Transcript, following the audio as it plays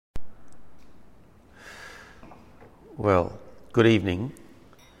Well, good evening.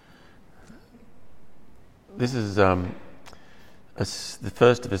 This is the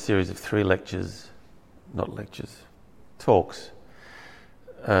first of a series of three talks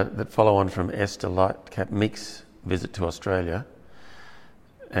that follow on from Esther Lightcap Meek's visit to Australia.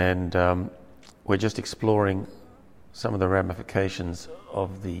 And we're just exploring some of the ramifications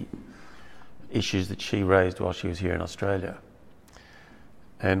of the issues that she raised while she was here in Australia.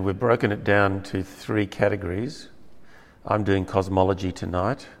 And we've broken it down to three categories. I'm doing cosmology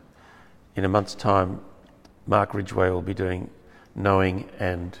tonight. In a month's time, Mark Ridgway will be doing knowing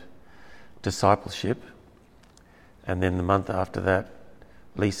and discipleship. And then the month after that,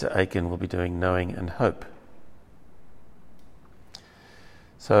 Lisa Aiken will be doing knowing and hope.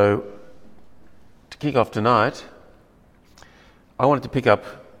 So, to kick off tonight, I wanted to pick up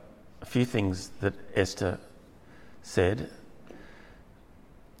a few things that Esther said.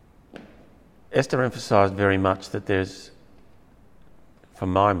 Esther emphasised very much that there's,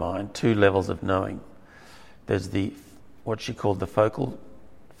 from my mind, two levels of knowing. There's what she called the focal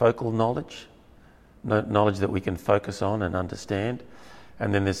knowledge, knowledge that we can focus on and understand,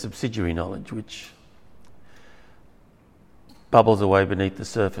 and then there's subsidiary knowledge, which bubbles away beneath the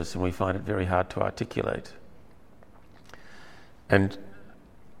surface and we find it very hard to articulate. And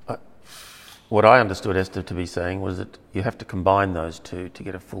what I understood Esther to be saying was that you have to combine those two to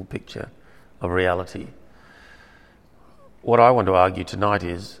get a full picture of reality. What I want to argue tonight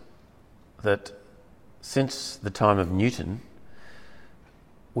is that since the time of Newton,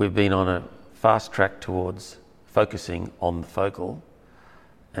 we've been on a fast track towards focusing on the focal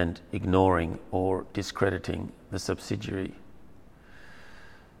and ignoring or discrediting the subsidiary.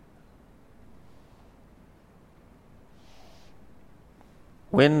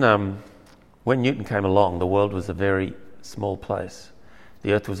 When Newton came along, the world was a very small place.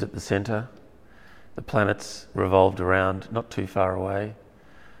 The Earth was at the centre. The planets revolved around, not too far away.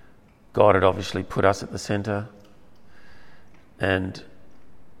 God had obviously put us at the centre, and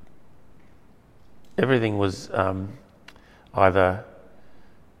everything was either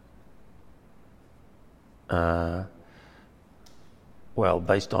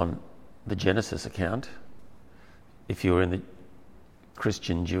based on the Genesis account, if you were in the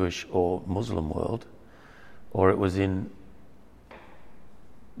Christian, Jewish or Muslim world, or it was in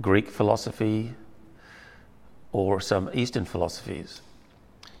Greek philosophy or some Eastern philosophies.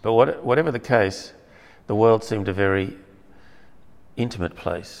 But whatever the case, the world seemed a very intimate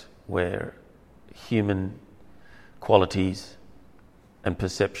place where human qualities and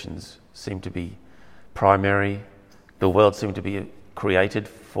perceptions seemed to be primary. The world seemed to be created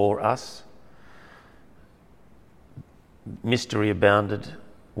for us. Mystery abounded,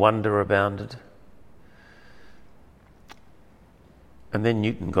 wonder abounded. And then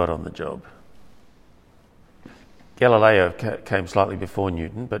Newton got on the job. Galileo came slightly before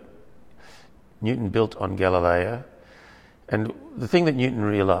Newton, but Newton built on Galileo. And the thing that Newton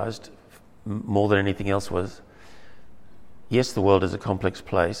realised more than anything else was, yes, the world is a complex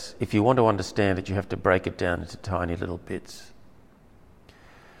place. If you want to understand it, you have to break it down into tiny little bits.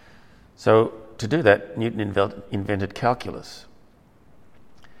 So to do that, Newton invented calculus.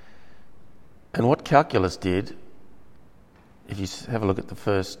 And what calculus did, if you have a look at the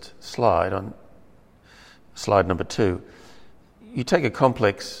first slide, on slide number 2, you take a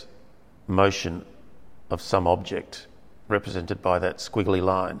complex motion of some object represented by that squiggly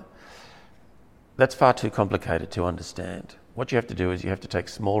line. That's far too complicated to understand. What you have to do is you have to take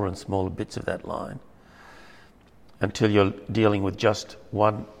smaller and smaller bits of that line until you're dealing with just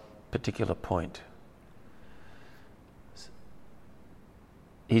one particular point.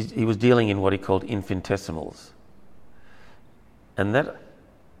 He was dealing in what he called infinitesimals. And that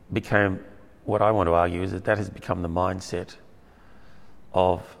became, what I want to argue is that has become the mindset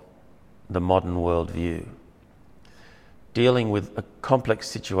of the modern worldview. Dealing with complex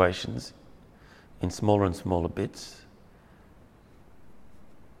situations in smaller and smaller bits.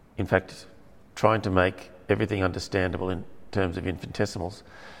 In fact, trying to make everything understandable in terms of infinitesimals.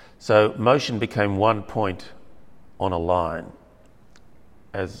 So motion became one point on a line,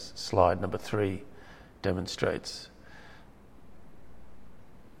 as slide number 3 demonstrates.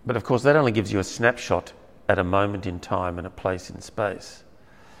 But of course that only gives you a snapshot at a moment in time and a place in space.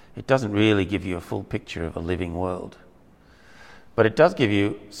 It doesn't really give you a full picture of a living world. But it does give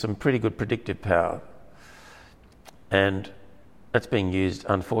you some pretty good predictive power. And that's being used,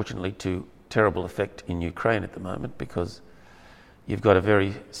 unfortunately, to terrible effect in Ukraine at the moment, because you've got a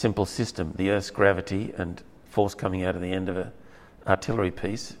very simple system, the Earth's gravity and force coming out of the end of an artillery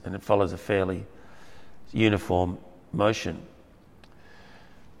piece, and it follows a fairly uniform motion.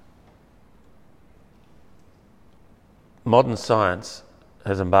 modern science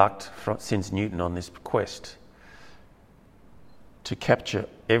has embarked since Newton on this quest to capture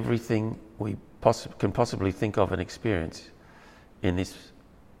everything we can possibly think of and experience in this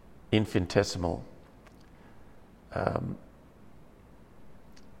infinitesimal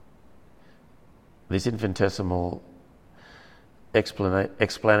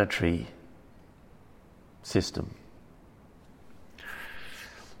explanatory system.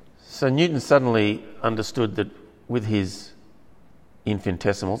 So Newton suddenly understood that with his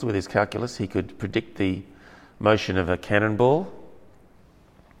infinitesimals, with his calculus, he could predict the motion of a cannonball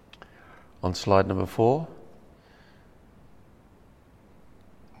on slide number 4,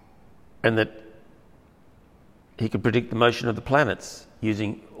 and that he could predict the motion of the planets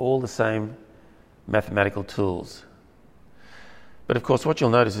using all the same mathematical tools. But of course, what you'll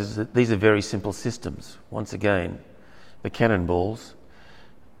notice is that these are very simple systems. Once again, the cannonballs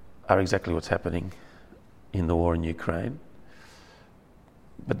are exactly what's happening in the war in Ukraine.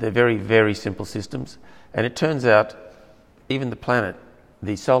 But they're very, very simple systems. And it turns out even the planet,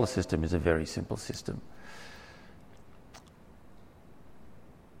 the solar system, is a very simple system.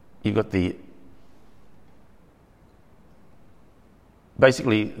 You've got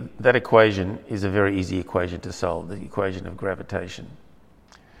basically, that equation is a very easy equation to solve, the equation of gravitation.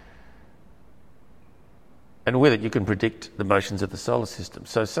 And with it, you can predict the motions of the solar system.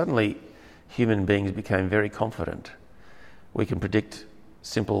 So suddenly, human beings became very confident. We can predict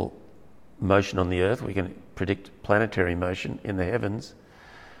simple motion on the Earth. We can predict planetary motion in the heavens.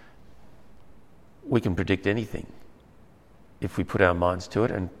 We can predict anything if we put our minds to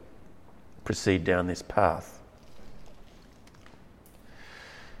it and proceed down this path.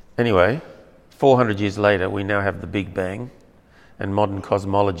 Anyway, 400 years later, we now have the Big Bang and modern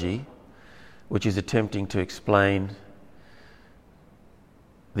cosmology, which is attempting to explain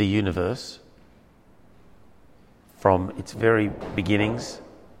the universe from its very beginnings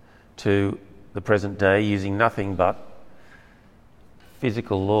to the present day using nothing but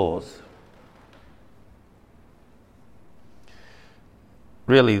physical laws.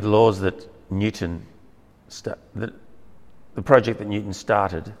 Really, the laws that Newton, the project that Newton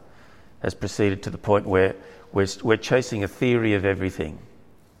started has proceeded to the point where we're chasing a theory of everything.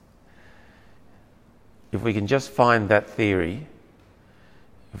 If we can just find that theory,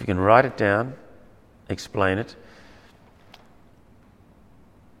 if we can write it down, explain it,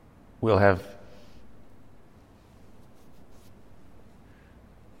 we'll have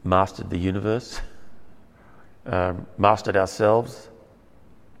mastered the universe, mastered ourselves,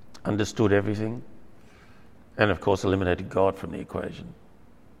 understood everything, and of course eliminated God from the equation.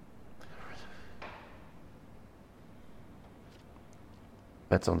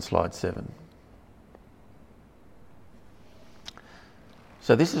 That's on slide 7.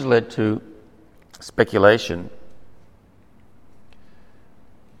 So this has led to speculation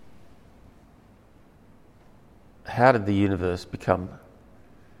how did the universe become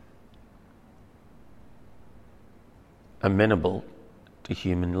amenable to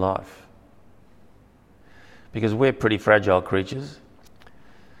human life? Because we're pretty fragile creatures.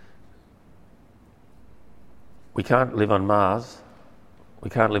 We can't live on Mars. We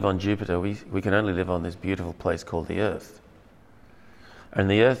can't live on Jupiter. We can only live on this beautiful place called the Earth. And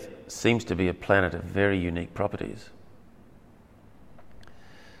the Earth seems to be a planet of very unique properties.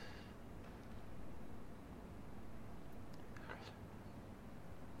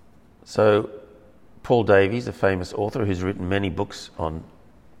 So Paul Davies, a famous author who's written many books on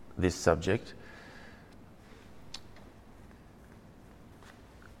this subject,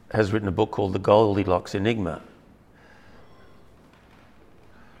 has written a book called The Goldilocks Enigma.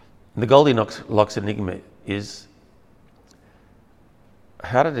 The Goldilocks Enigma is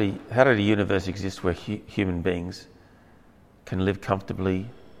how did a universe exist where human beings can live comfortably,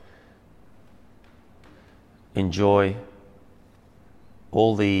 enjoy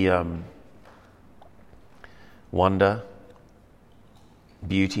all the wonder,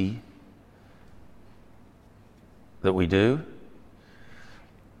 beauty that we do?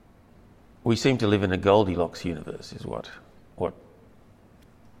 We seem to live in a Goldilocks universe, is what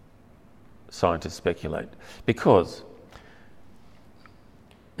scientists speculate, because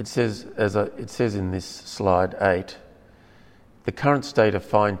it says in this slide 8, the current state of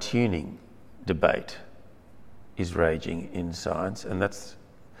fine-tuning debate is raging in science, and that's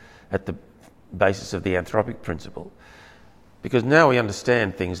at the basis of the anthropic principle. Because now we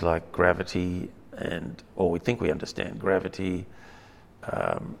understand things like gravity, or we think we understand gravity,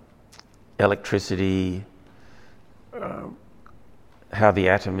 electricity, how the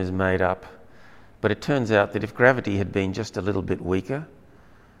atom is made up. But it turns out that if gravity had been just a little bit weaker,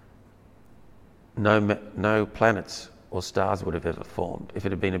 no planets or stars would have ever formed if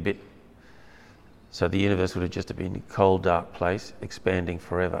it had been a bit. So the universe would have just been a cold, dark place, expanding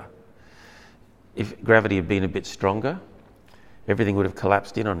forever. If gravity had been a bit stronger, everything would have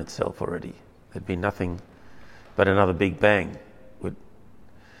collapsed in on itself already. There'd be nothing but another Big Bang,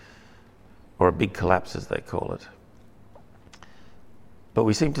 or a big collapse as they call it. But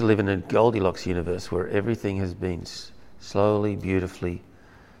we seem to live in a Goldilocks universe where everything has been slowly, beautifully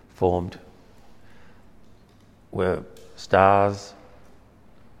formed, where stars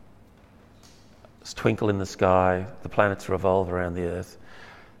twinkle in the sky, the planets revolve around the Earth,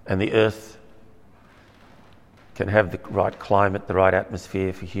 and the Earth can have the right climate, the right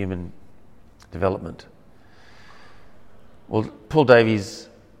atmosphere for human development. Well, Paul Davies,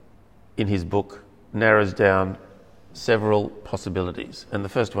 in his book, narrows down several possibilities. And the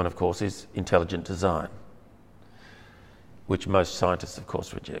first one, of course, is intelligent design, which most scientists, of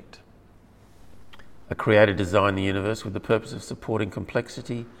course, reject. A creator designed the universe with the purpose of supporting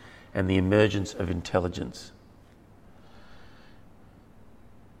complexity and the emergence of intelligence.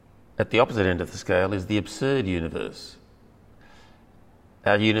 At the opposite end of the scale is the absurd universe.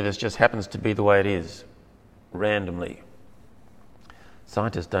 Our universe just happens to be the way it is, randomly.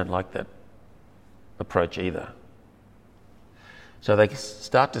 Scientists don't like that approach either. So they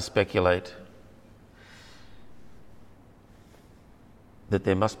start to speculate that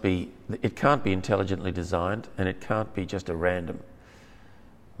it can't be intelligently designed, and it can't be just a random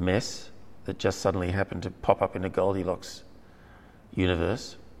mess that just suddenly happened to pop up in a Goldilocks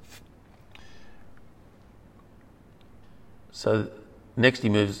universe. So next he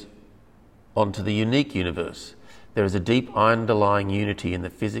moves on to the unique universe. There is a deep underlying unity in the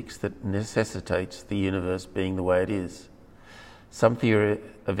physics that necessitates the universe being the way it is. Some theory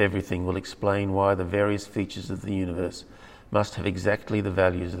of everything will explain why the various features of the universe must have exactly the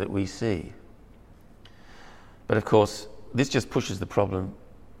values that we see. But of course, this just pushes the problem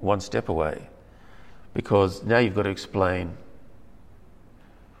one step away, because now you've got to explain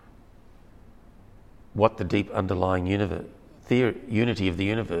what the deep underlying unity of the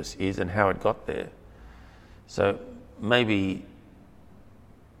universe is and how it got there. So maybe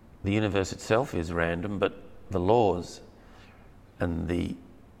the universe itself is random, but the laws and the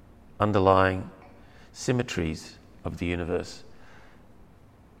underlying symmetries of the universe,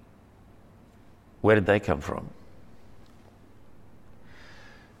 where did they come from?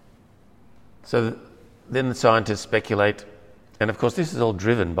 So then the scientists speculate, and of course this is all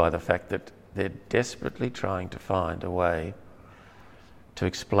driven by the fact that they're desperately trying to find a way to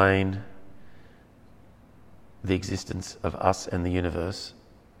explain the existence of us and the universe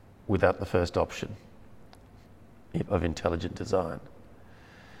without the first option of intelligent design.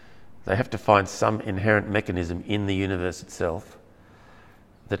 They have to find some inherent mechanism in the universe itself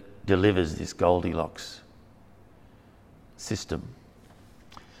that delivers this Goldilocks system.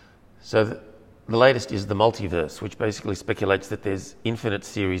 So the latest is the multiverse, which basically speculates that there's infinite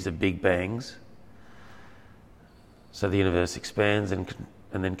series of Big Bangs. So the universe expands and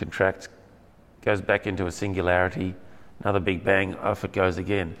then contracts, goes back into a singularity, another Big Bang, off it goes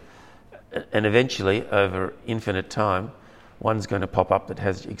again. And eventually, over infinite time, one's going to pop up that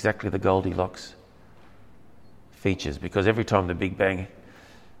has exactly the Goldilocks features, because every time the Big Bang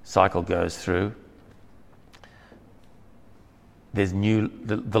cycle goes through, there's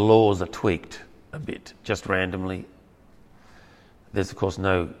the laws are tweaked a bit, just randomly. There's, of course,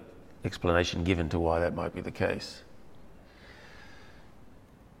 no explanation given to why that might be the case.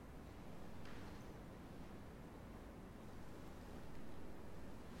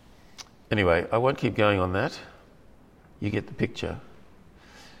 Anyway, I won't keep going on that. You get the picture.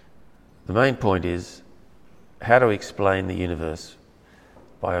 The main point is, how do we explain the universe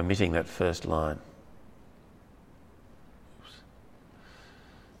by omitting that first line? Oops.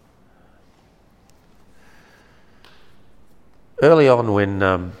 Early on, when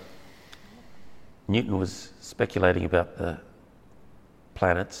Newton was speculating about the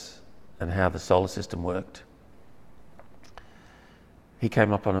planets and how the solar system worked, he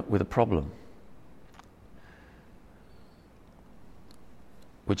came up with a problem,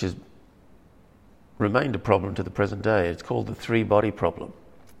 which has remained a problem to the present day. It's called the three-body problem.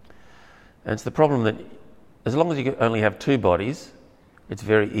 And it's the problem that as long as you only have two bodies, it's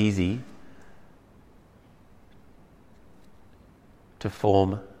very easy to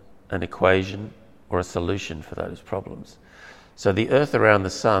form an equation or a solution for those problems. So the Earth around the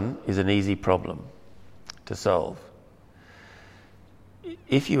Sun is an easy problem to solve.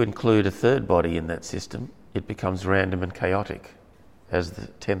 If you include a third body in that system, it becomes random and chaotic, as the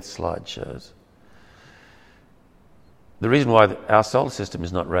 10th slide shows. The reason why our solar system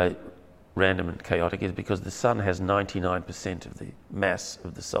is not random and chaotic is because the sun has 99% of the mass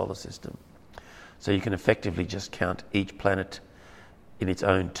of the solar system. So you can effectively just count each planet in its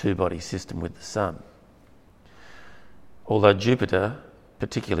own two-body system with the sun. Although Jupiter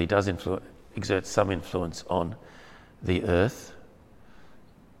particularly does exert some influence on the Earth,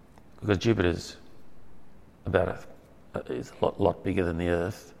 because Jupiter's is a lot bigger than the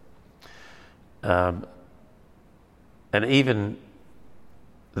Earth. And even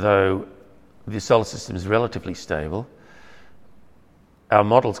though the solar system is relatively stable, our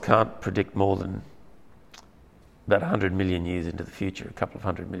models can't predict more than about 100 million years into the future, a couple of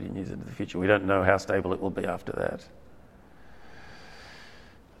 100 million years into the future. We don't know how stable it will be after that.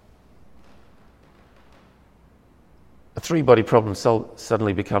 A three-body problem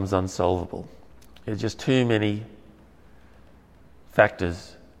suddenly becomes unsolvable. There's just too many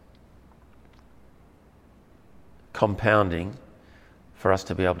factors compounding for us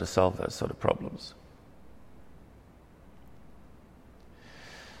to be able to solve those sort of problems.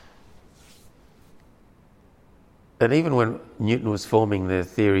 And even when Newton was forming his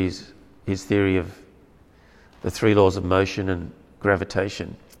theory of the three laws of motion and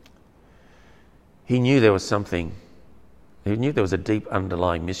gravitation, he knew there was something. He knew there was a deep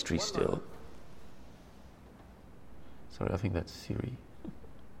underlying mystery still. Sorry, I think that's Siri.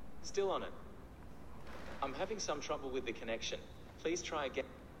 Still on it. I'm having some trouble with the connection. Please try again.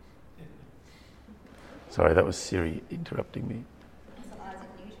 Sorry, that was Siri interrupting me. That's what Isaac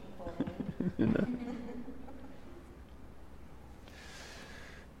Newton for me. No.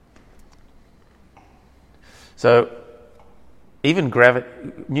 So, even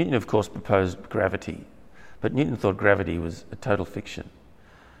Newton, of course, proposed gravity, but Newton thought gravity was a total fiction.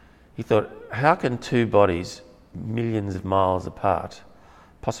 He thought, how can two bodies millions of miles apart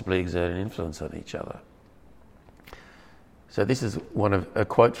possibly exert an influence on each other? So this is a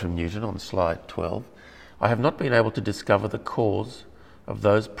quote from Newton on slide 12. I have not been able to discover the cause of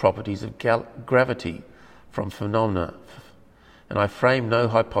those properties of gravity from phenomena, and I frame no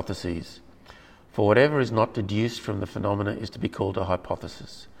hypotheses. For whatever is not deduced from the phenomena is to be called a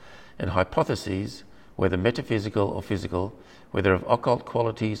hypothesis. And hypotheses, whether metaphysical or physical, whether of occult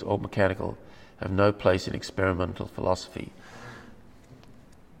qualities or mechanical, have no place in experimental philosophy.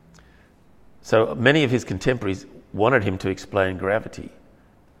 So many of his contemporaries wanted him to explain gravity.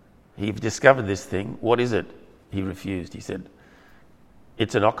 He discovered this thing. What is it? He refused. He said,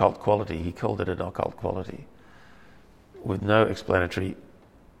 it's an occult quality. He called it an occult quality with no explanatory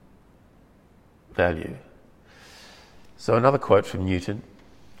value. So another quote from Newton,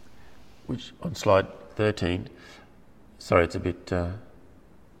 which on slide 13, sorry, it's a bit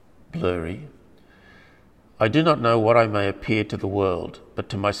blurry. I do not know what I may appear to the world, but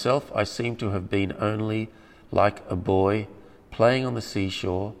to myself I seem to have been only like a boy playing on the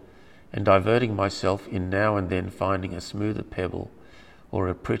seashore and diverting myself in now and then finding a smoother pebble or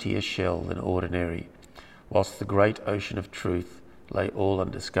a prettier shell than ordinary, whilst the great ocean of truth lay all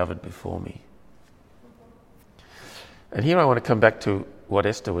undiscovered before me. And here I want to come back to what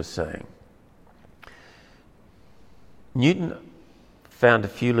Esther was saying. Newton found a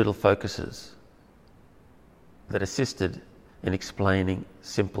few little focuses that assisted in explaining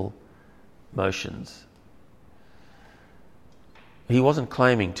simple motions. He wasn't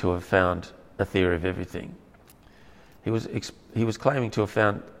claiming to have found a theory of everything. He was claiming to have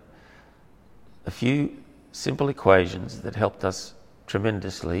found a few simple equations that helped us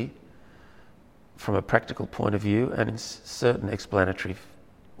tremendously from a practical point of view and in certain explanatory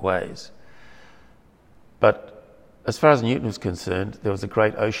ways. But as far as Newton was concerned, there was a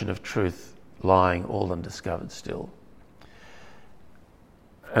great ocean of truth lying all undiscovered still.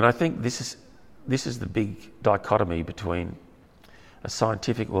 And I think this is the big dichotomy between a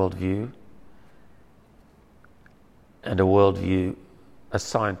scientific worldview and a worldview, a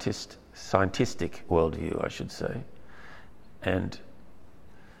scientistic worldview, I should say, and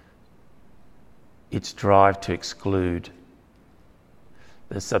its drive to exclude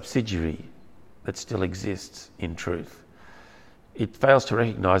the subsidiary that still exists in truth. It fails to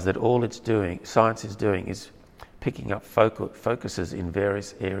recognise that all science is doing, is picking up focuses in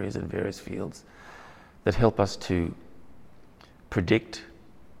various areas and various fields that help us to predict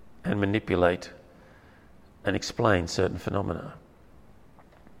and manipulate and explain certain phenomena.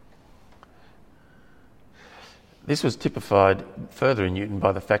 This was typified further in Newton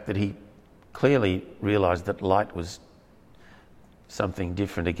by the fact that he clearly realised that light was something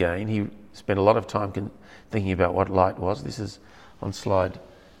different again. He spent a lot of time thinking about what light was. This is on slide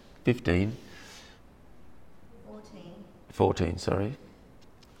 14, sorry.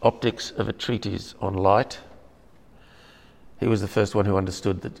 Optics of a treatise on light. He was the first one who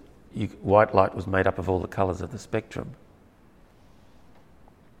understood that white light was made up of all the colours of the spectrum.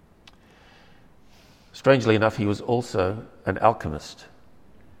 Strangely enough, he was also an alchemist,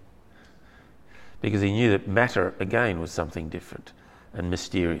 because he knew that matter, again, was something different and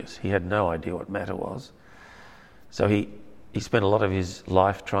mysterious. He had no idea what matter was. So he spent a lot of his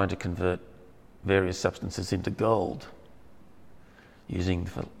life trying to convert various substances into gold,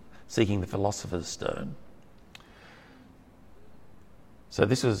 seeking the philosopher's stone. So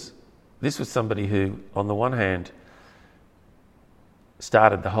this was somebody who, on the one hand,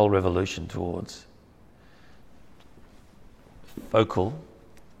 started the whole revolution towards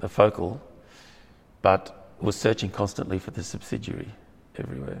the focal, but was searching constantly for the subsidiary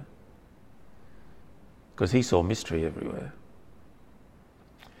everywhere, because he saw mystery everywhere.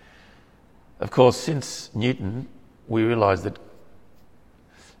 Of course, since Newton, we realise that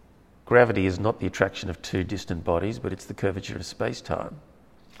gravity is not the attraction of two distant bodies, but it's the curvature of space-time,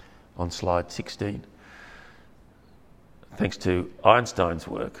 on slide 16, thanks to Einstein's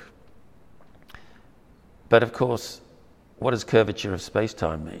work. But of course, what does curvature of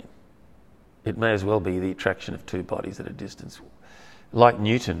space-time mean? It may as well be the attraction of two bodies at a distance. Like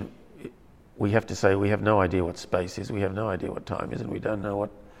Newton, we have to say we have no idea what space is, we have no idea what time is, and we don't know what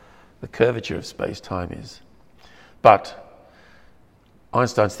the curvature of space-time is. But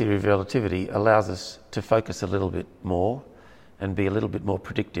Einstein's theory of relativity allows us to focus a little bit more and be a little bit more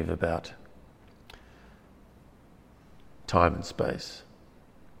predictive about time and space.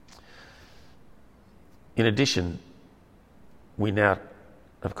 In addition, we now,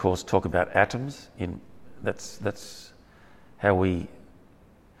 of course, talk about atoms. That's how we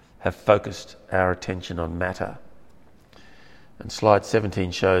have focused our attention on matter. And slide 17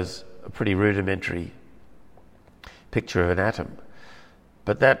 shows a pretty rudimentary picture of an atom.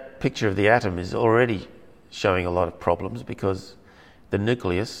 But that picture of the atom is already showing a lot of problems, because the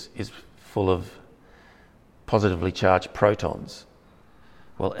nucleus is full of positively charged protons.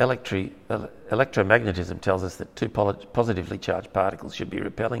 Well, electromagnetism tells us that two positively charged particles should be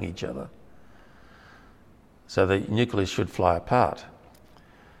repelling each other. So the nucleus should fly apart.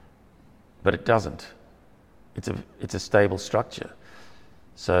 But it doesn't. It's a stable structure.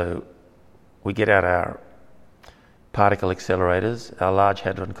 So we get out our particle accelerators, our Large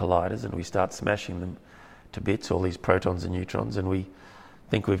Hadron Colliders, and we start smashing them to bits, all these protons and neutrons, and we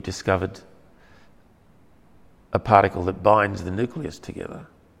think we've discovered a particle that binds the nucleus together.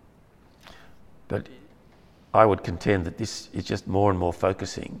 But I would contend that this is just more and more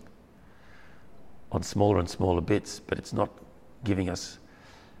focusing on smaller and smaller bits, but it's not giving us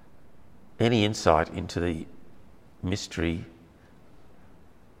any insight into the mystery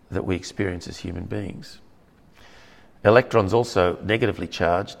that we experience as human beings. Electrons, also negatively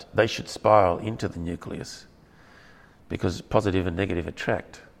charged, they should spiral into the nucleus, because positive and negative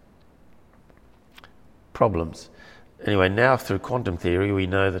attract. Problems. Anyway, now through quantum theory, we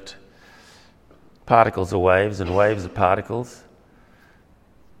know that particles are waves and waves are particles,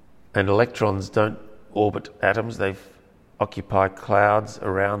 and electrons don't orbit atoms, they occupy clouds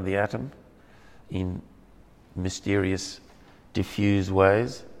around the atom in mysterious, diffuse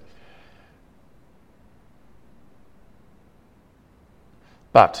ways.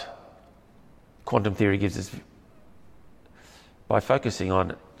 But quantum theory gives us, by focusing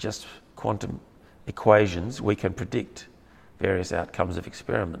on just quantum equations, we can predict various outcomes of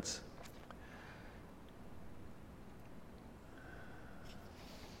experiments.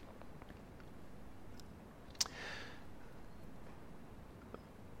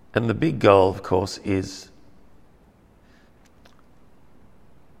 And the big goal, of course, is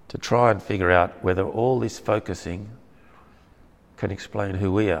to try and figure out whether all this focusing can explain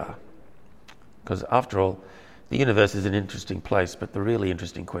who we are. Because after all, the universe is an interesting place, but the really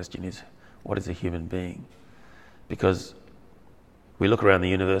interesting question is, what is a human being? Because we look around the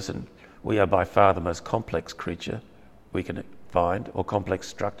universe and we are by far the most complex creature we can find, or complex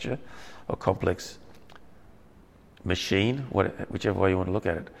structure, or complex machine, whichever way you want to look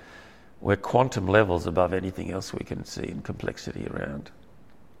at it. We're quantum levels above anything else we can see in complexity around.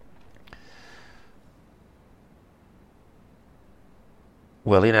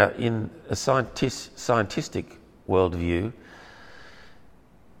 Well, in a scientific worldview,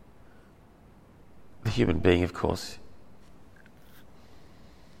 the human being, of course,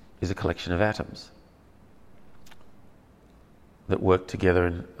 is a collection of atoms that work together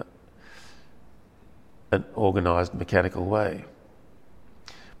in an organised mechanical way.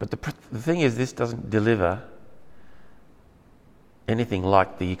 But the thing is, this doesn't deliver anything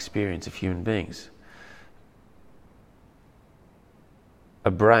like the experience of human beings. A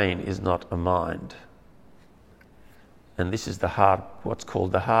brain is not a mind. and this is what's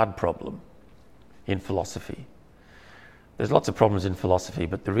called the hard problem in philosophy. There's lots of problems in philosophy,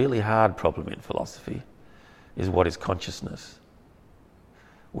 but the really hard problem in philosophy is what is consciousness?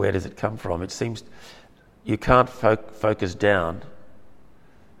 Where does it come from? It seems you can't focus down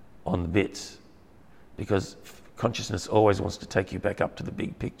on the bits, because consciousness always wants to take you back up to the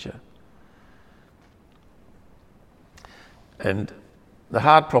big picture. And the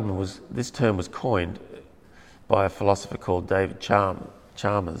hard problem this term was coined by a philosopher called David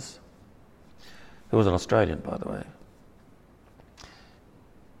Chalmers, who was an Australian, by the way.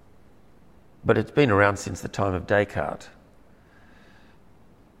 But it's been around since the time of Descartes.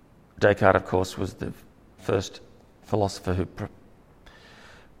 Descartes, of course, was the first philosopher who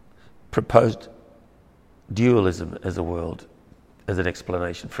proposed dualism as a world, as an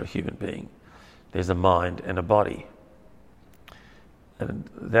explanation for a human being. There's a mind and a body. And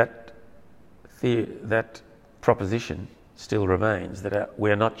that proposition still remains, that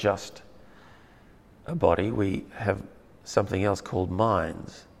we're not just a body, we have something else called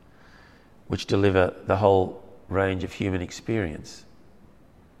minds, which deliver the whole range of human experience.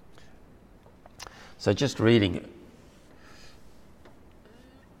 So just reading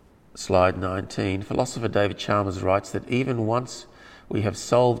slide 19, philosopher David Chalmers writes that even once we have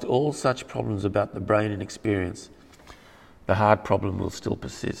solved all such problems about the brain and experience, the hard problem will still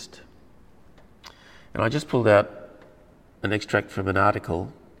persist. And I just pulled out an extract from an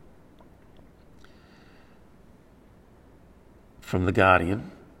article from The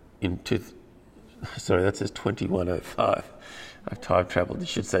Guardian that says 2105. I've time travelled. It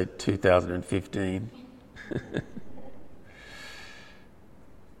should say 2015.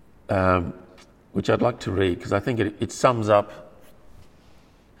 Which I'd like to read, because I think it sums up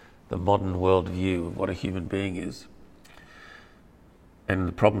the modern world view of what a human being is and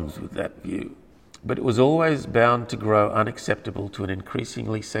the problems with that view. But it was always bound to grow unacceptable to an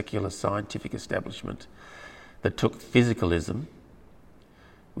increasingly secular scientific establishment that took physicalism,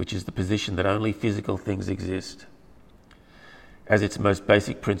 which is the position that only physical things exist, as its most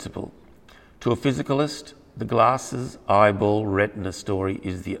basic principle. To a physicalist, the glasses, eyeball, retina story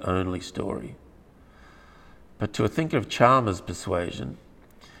is the only story. But to a thinker of Chalmers' persuasion,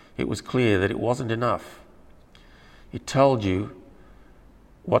 it was clear that it wasn't enough. It told you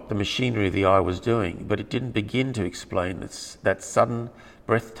what the machinery of the eye was doing, but it didn't begin to explain that sudden,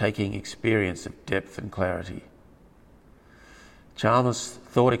 breathtaking experience of depth and clarity. Chalmers'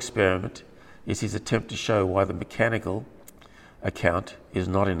 thought experiment is his attempt to show why the mechanical account is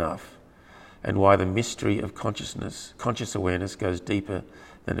not enough, and why the mystery of conscious awareness goes deeper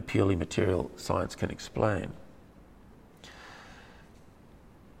than a purely material science can explain.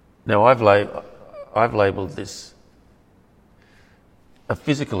 Now, I've labelled this a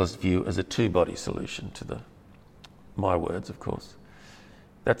physicalist view as a two-body solution my words, of course.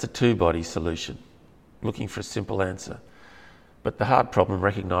 That's a two-body solution, looking for a simple answer. But the hard problem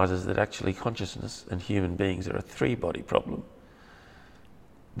recognises that actually consciousness and human beings are a three-body problem.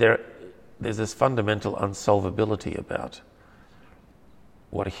 There's this fundamental unsolvability about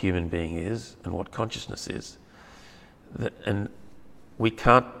what a human being is and what consciousness is. And we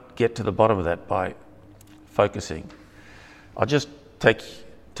can't get to the bottom of that by focusing. I'll just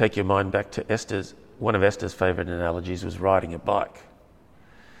take your mind back to one of Esther's favourite analogies was riding a bike.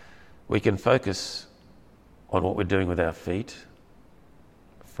 We can focus on what we're doing with our feet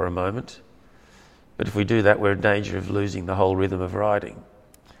for a moment, but if we do that, we're in danger of losing the whole rhythm of riding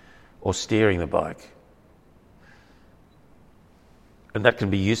or steering the bike. And that can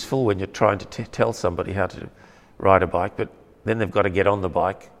be useful when you're trying to tell somebody how to ride a bike, but then they've got to get on the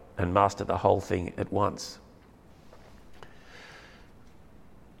bike and master the whole thing at once.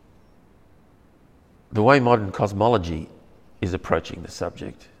 The way modern cosmology is approaching the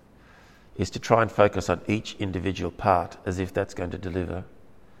subject is to try and focus on each individual part as if that's going to deliver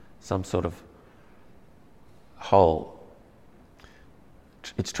some sort of whole.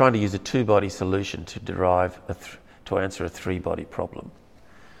 It's trying to use a two-body solution to answer a three-body problem.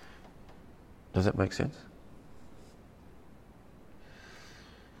 Does that make sense?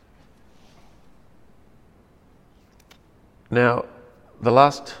 Now, the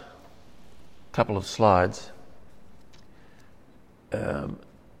last couple of slides I'm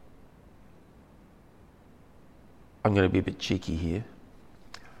going to be a bit cheeky here,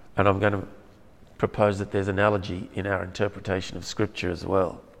 and I'm going to propose that there's analogy in our interpretation of Scripture as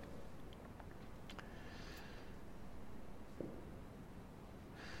well.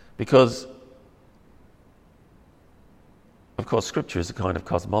 Because, of course, Scripture is a kind of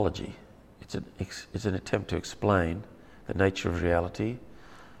cosmology. It's an attempt to explain the nature of reality,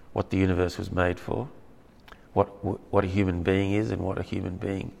 what the universe was made for, what a human being is and what a human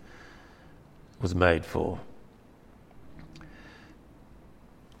being was made for.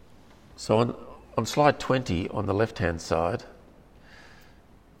 So on slide 20, on the left-hand side,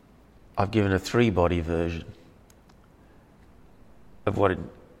 I've given a three-body version of what in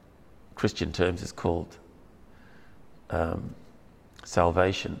Christian terms is called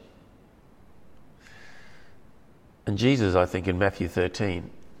salvation. And Jesus, I think, in Matthew 13,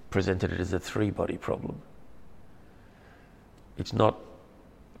 presented it as a three-body problem. It's not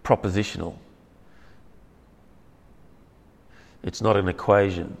propositional. It's not an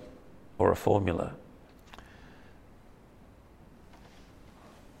equation or a formula.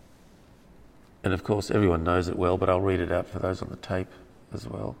 And of course, everyone knows it well, but I'll read it out for those on the tape as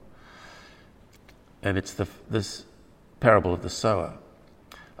well. And it's this parable of the sower.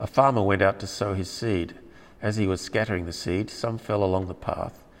 A farmer went out to sow his seed. As he was scattering the seed, some fell along the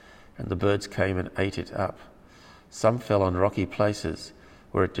path, and the birds came and ate it up. Some fell on rocky places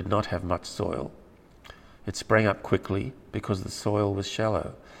where it did not have much soil. It sprang up quickly because the soil was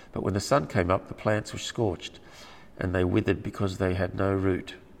shallow, but when the sun came up, the plants were scorched, and they withered because they had no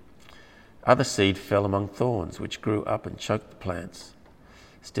root. Other seed fell among thorns, which grew up and choked the plants.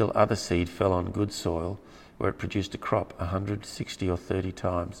 Still other seed fell on good soil, where it produced a crop 100, 60 or 30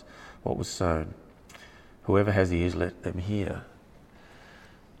 times what was sown. Whoever has ears, let them hear.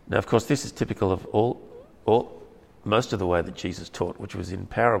 Now, of course, this is typical of most of the way that Jesus taught, which was in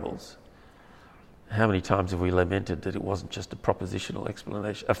parables. How many times have we lamented that it wasn't just a propositional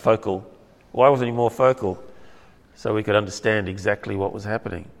explanation, a focal? Why wasn't he more focal? So we could understand exactly what was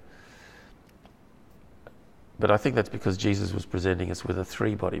happening. But I think that's because Jesus was presenting us with a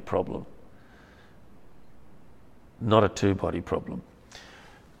three-body problem, not a two-body problem.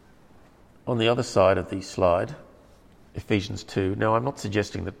 On the other side of the slide, Ephesians 2. Now, I'm not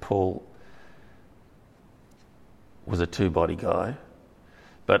suggesting that Paul was a two-body guy,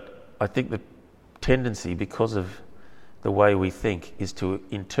 but I think the tendency, because of the way we think, is to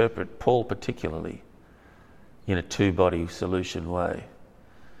interpret Paul particularly in a two-body solution way.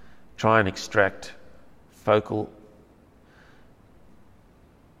 Try and extract focal,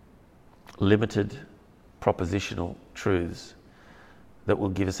 limited, propositional truths that will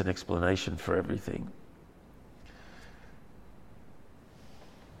give us an explanation for everything.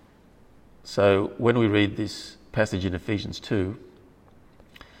 So when we read this passage in Ephesians 2,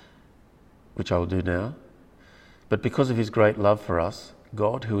 which I will do now, but because of his great love for us,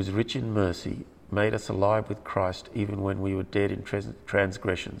 God, who is rich in mercy, made us alive with Christ even when we were dead in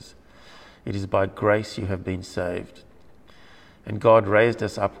transgressions. It is by grace you have been saved. And God raised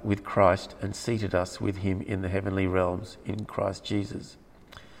us up with Christ and seated us with him in the heavenly realms in Christ Jesus,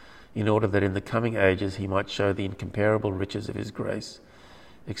 in order that in the coming ages he might show the incomparable riches of his grace,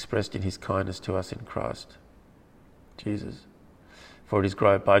 expressed in his kindness to us in Christ Jesus. For it is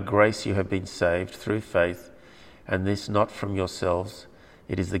by grace you have been saved through faith, and this not from yourselves.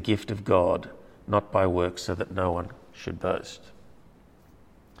 It is the gift of God, not by works, so that no one should boast.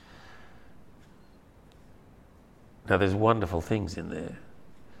 Now, there's wonderful things in there,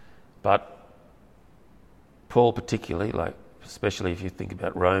 but Paul particularly, especially if you think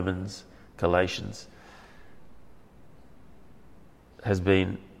about Romans, Galatians, has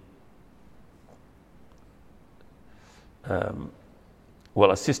been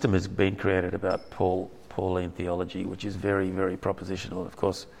a system has been created about Pauline theology, which is very, very propositional. Of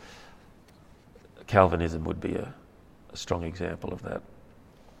course, Calvinism would be a strong example of that.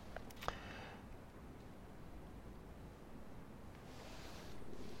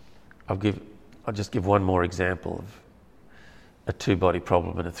 I'll just give one more example of a two-body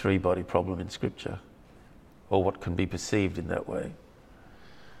problem and a three-body problem in Scripture, or what can be perceived in that way.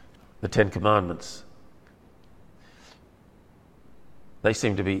 The Ten Commandments.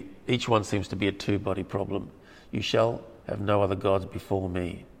 Each one seems to be a two-body problem. You shall have no other gods before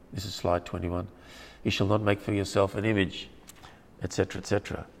me. This is slide 21. You shall not make for yourself an image, etc.,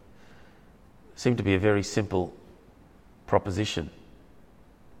 etc. Seem to be a very simple proposition.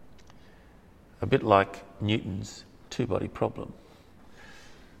 A bit like Newton's two-body problem.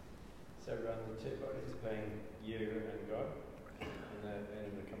 So rather than two bodies being you and God, and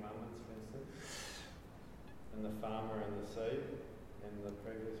the commandments, for instance, and the farmer and the seed, and the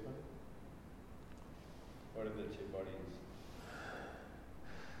previous one. What are the two bodies?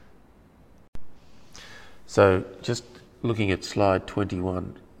 So just looking at slide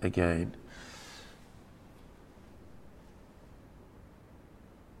 21 again.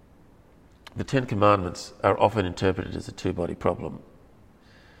 The Ten Commandments are often interpreted as a two-body problem.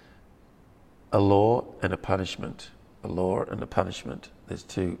 A law and a punishment. A law and a punishment. There's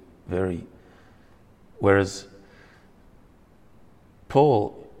two very Whereas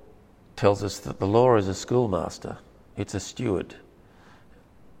Paul tells us that the law is a schoolmaster, it's a steward.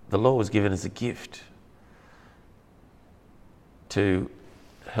 The law was given as a gift to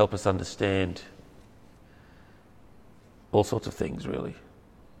help us understand all sorts of things, really.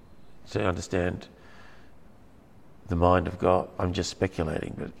 To understand the mind of God. I'm just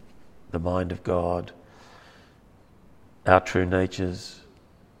speculating, but the mind of God, our true natures,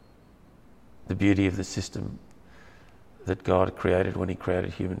 the beauty of the system that God created when He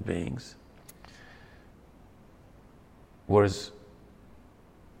created human beings. Whereas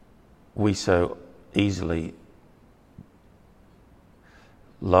we so easily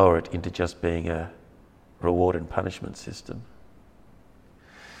lower it into just being a reward and punishment system.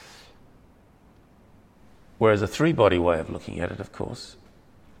 Whereas a three-body way of looking at it, of course,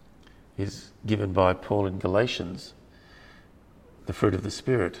 is given by Paul in Galatians, the fruit of the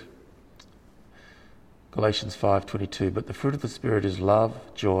Spirit. Galatians 5:22, but the fruit of the Spirit is love,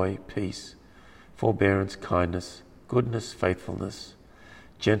 joy, peace, forbearance, kindness, goodness, faithfulness,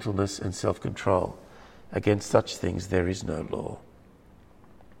 gentleness and self-control. Against such things there is no law.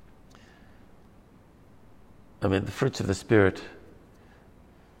 I mean, the fruits of the Spirit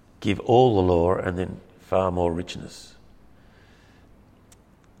give all the law and then far more richness.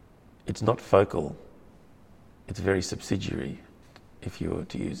 It's not focal, it's very subsidiary, if you were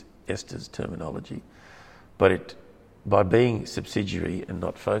to use Esther's terminology. But by being subsidiary and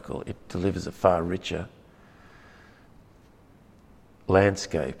not focal, it delivers a far richer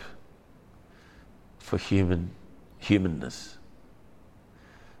landscape for humanness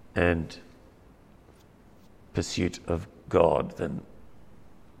and pursuit of God than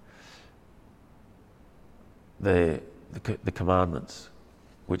the commandments,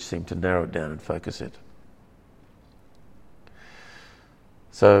 which seem to narrow it down and focus it.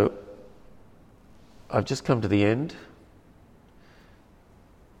 So I've just come to the end.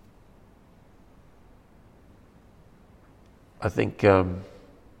 I think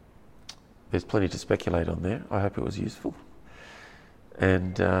there's plenty to speculate on there. I hope it was useful.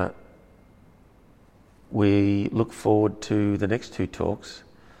 And we look forward to the next two talks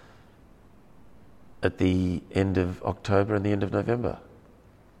at the end of October and the end of November.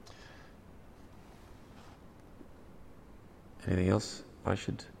 Anything else I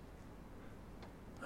should